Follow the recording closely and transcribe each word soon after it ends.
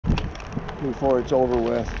before it's over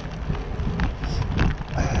with.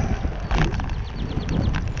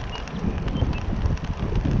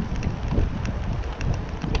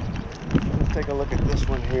 Let's take a look at this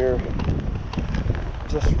one here,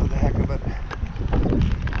 just for the heck of it.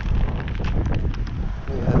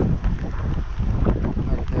 Yeah,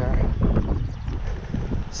 right there.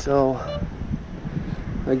 So,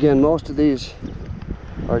 again, most of these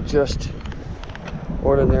are just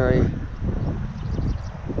ordinary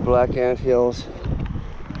black ant hills,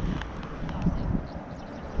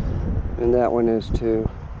 and that one is too.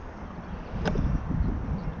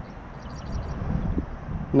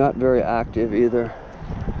 Not very active either.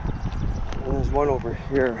 And there's one over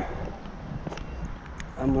here.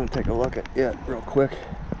 I'm going to take a look at it real quick.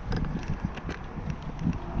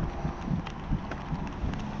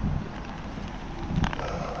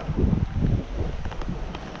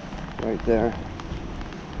 Right there.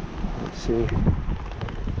 Let's see.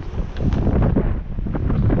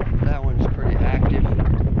 That one's pretty active.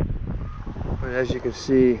 But as you can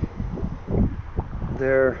see,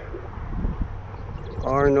 there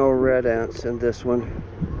are no red ants in this one.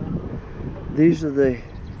 These are the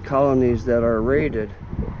colonies that are raided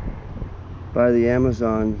by the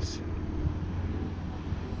Amazons.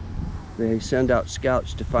 They send out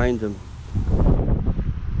scouts to find them.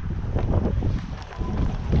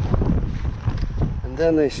 And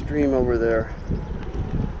then they stream over there.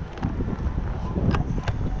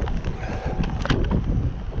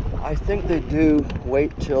 I think they do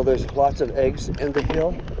wait till there's lots of eggs in the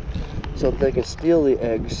hill so that they can steal the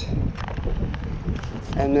eggs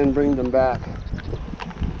and then bring them back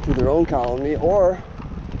to their own colony, or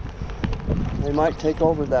they might take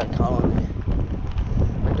over that colony.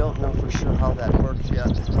 I don't know for sure how that works yet.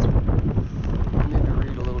 I need to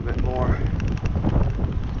read a little bit more.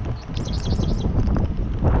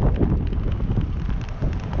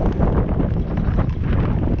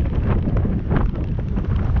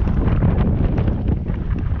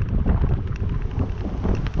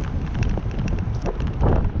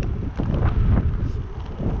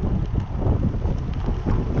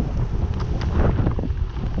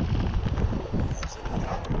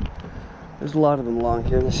 There's a lot of them along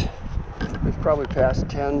here. We've probably passed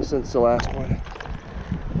 10 since the last one.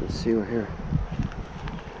 Let's see what here.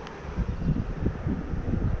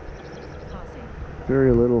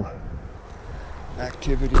 Very little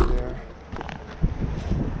activity there.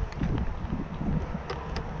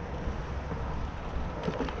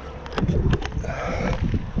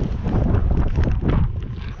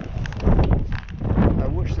 I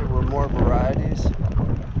wish there were more varieties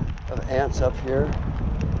of ants up here.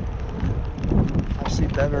 I see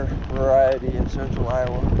better variety in central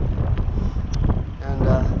Iowa, and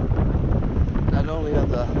not only of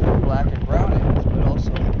the black and brown ants, but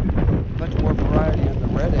also much more variety in the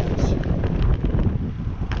red ants.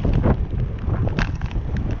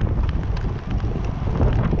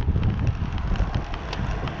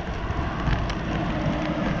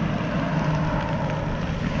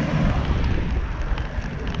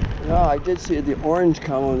 Now, I did see the orange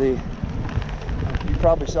colony. You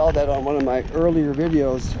probably saw that on one of my earlier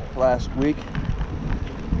videos last week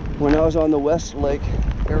when I was on the West Lake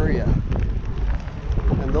area.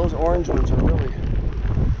 And those orange ones are really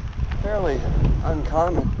fairly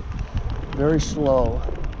uncommon, very slow.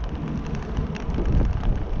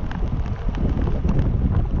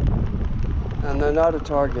 And they're not a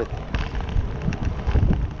target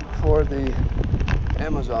for the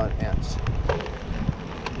Amazon ants.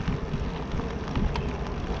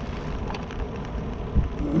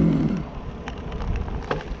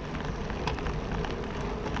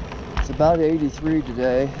 It's about 83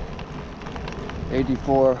 today,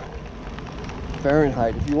 84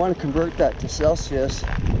 Fahrenheit. If you want to convert that to Celsius,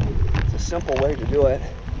 it's a simple way to do it.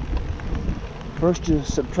 First you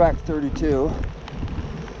subtract 32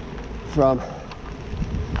 from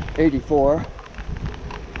 84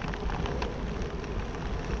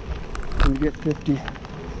 and you get 52.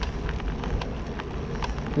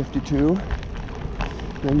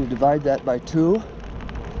 Then you divide that by 2.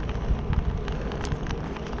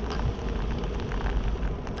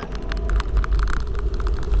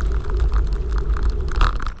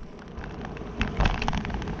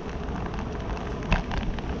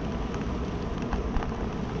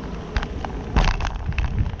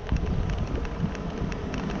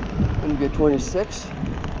 And you get 26.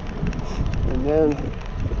 And then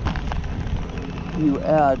you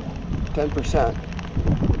add 10%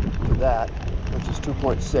 to that, which is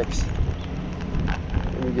 2.6,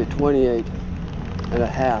 and you get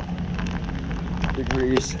 28.5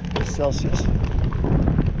 degrees Celsius.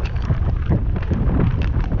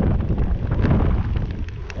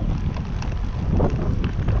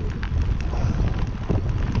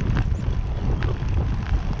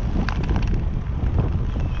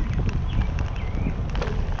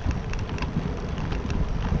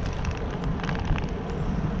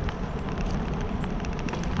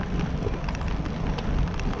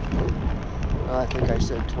 I think I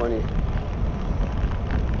said 20.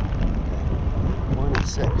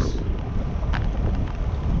 26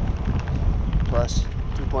 plus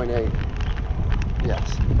 2.8.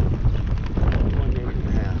 Yes.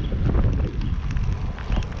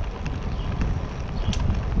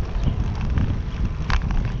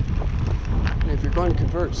 1.5. And if you're going to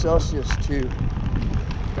convert Celsius to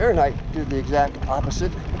Fahrenheit, do the exact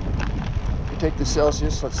opposite. You take the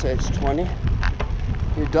Celsius, let's say it's 20,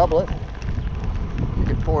 you double it, you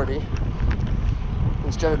get 40.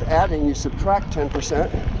 Instead of adding, you subtract 10%,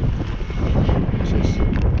 which is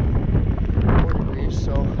 4 degrees.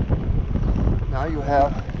 So now you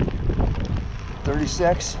have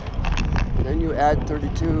 36, and then you add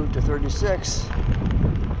 32 to 36,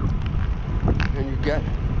 and you get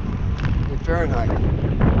in Fahrenheit.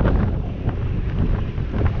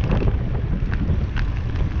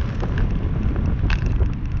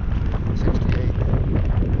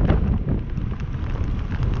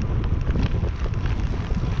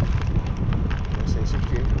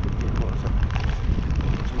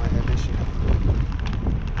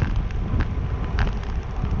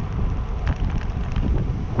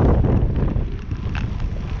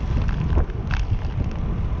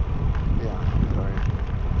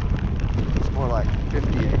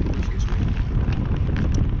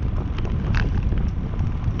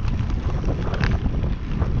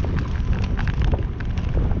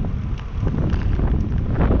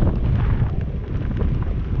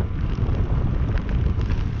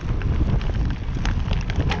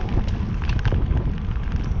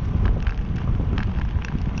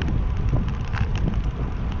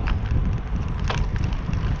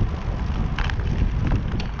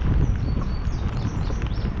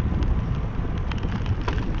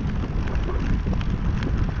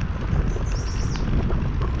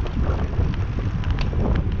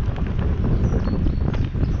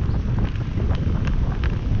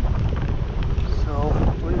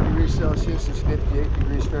 Celsius is 58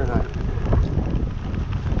 degrees Fahrenheit.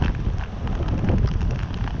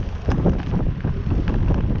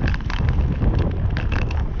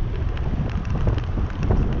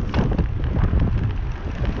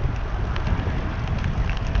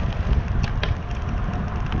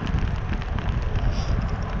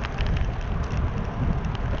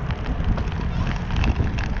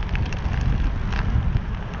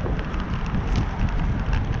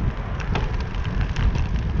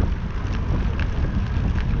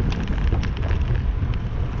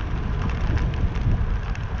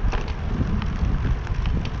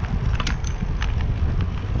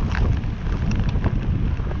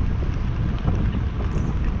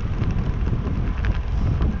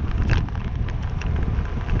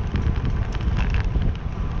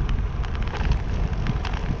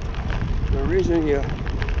 The reason you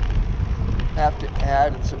have to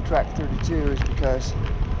add and subtract 32 is because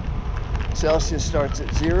Celsius starts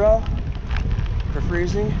at 0 for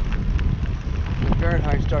freezing, and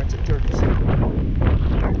Fahrenheit starts at 36.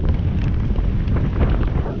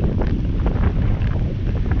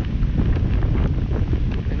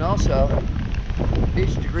 And also,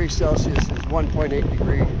 each degree Celsius is 1.8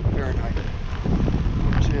 degree Fahrenheit,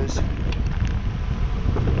 which is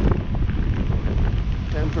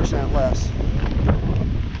 10% less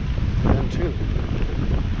than 2.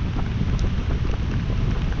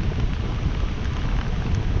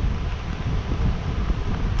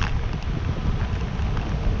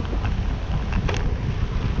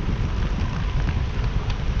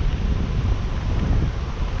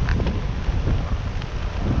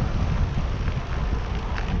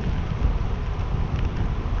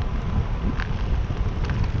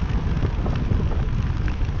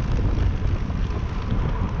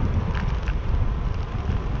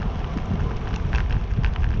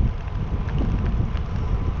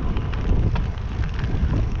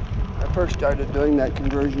 First started doing that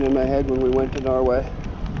conversion in my head when we went to Norway,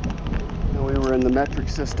 and we were in the metric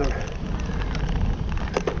system,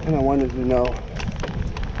 and I wanted to know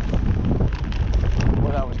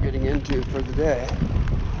what I was getting into for the day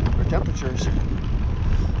for temperatures.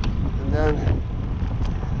 And then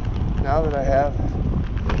now that I have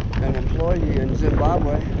an employee in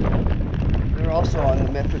Zimbabwe, they're also on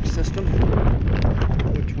the metric system,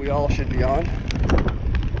 which we all should be on,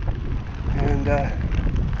 and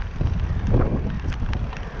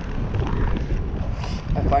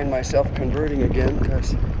I find myself converting again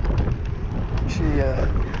because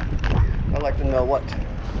I'd like to know what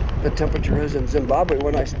the temperature is in Zimbabwe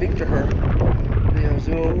when I speak to her via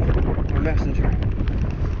Zoom or Messenger.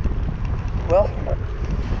 Well,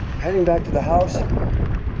 heading back to the house.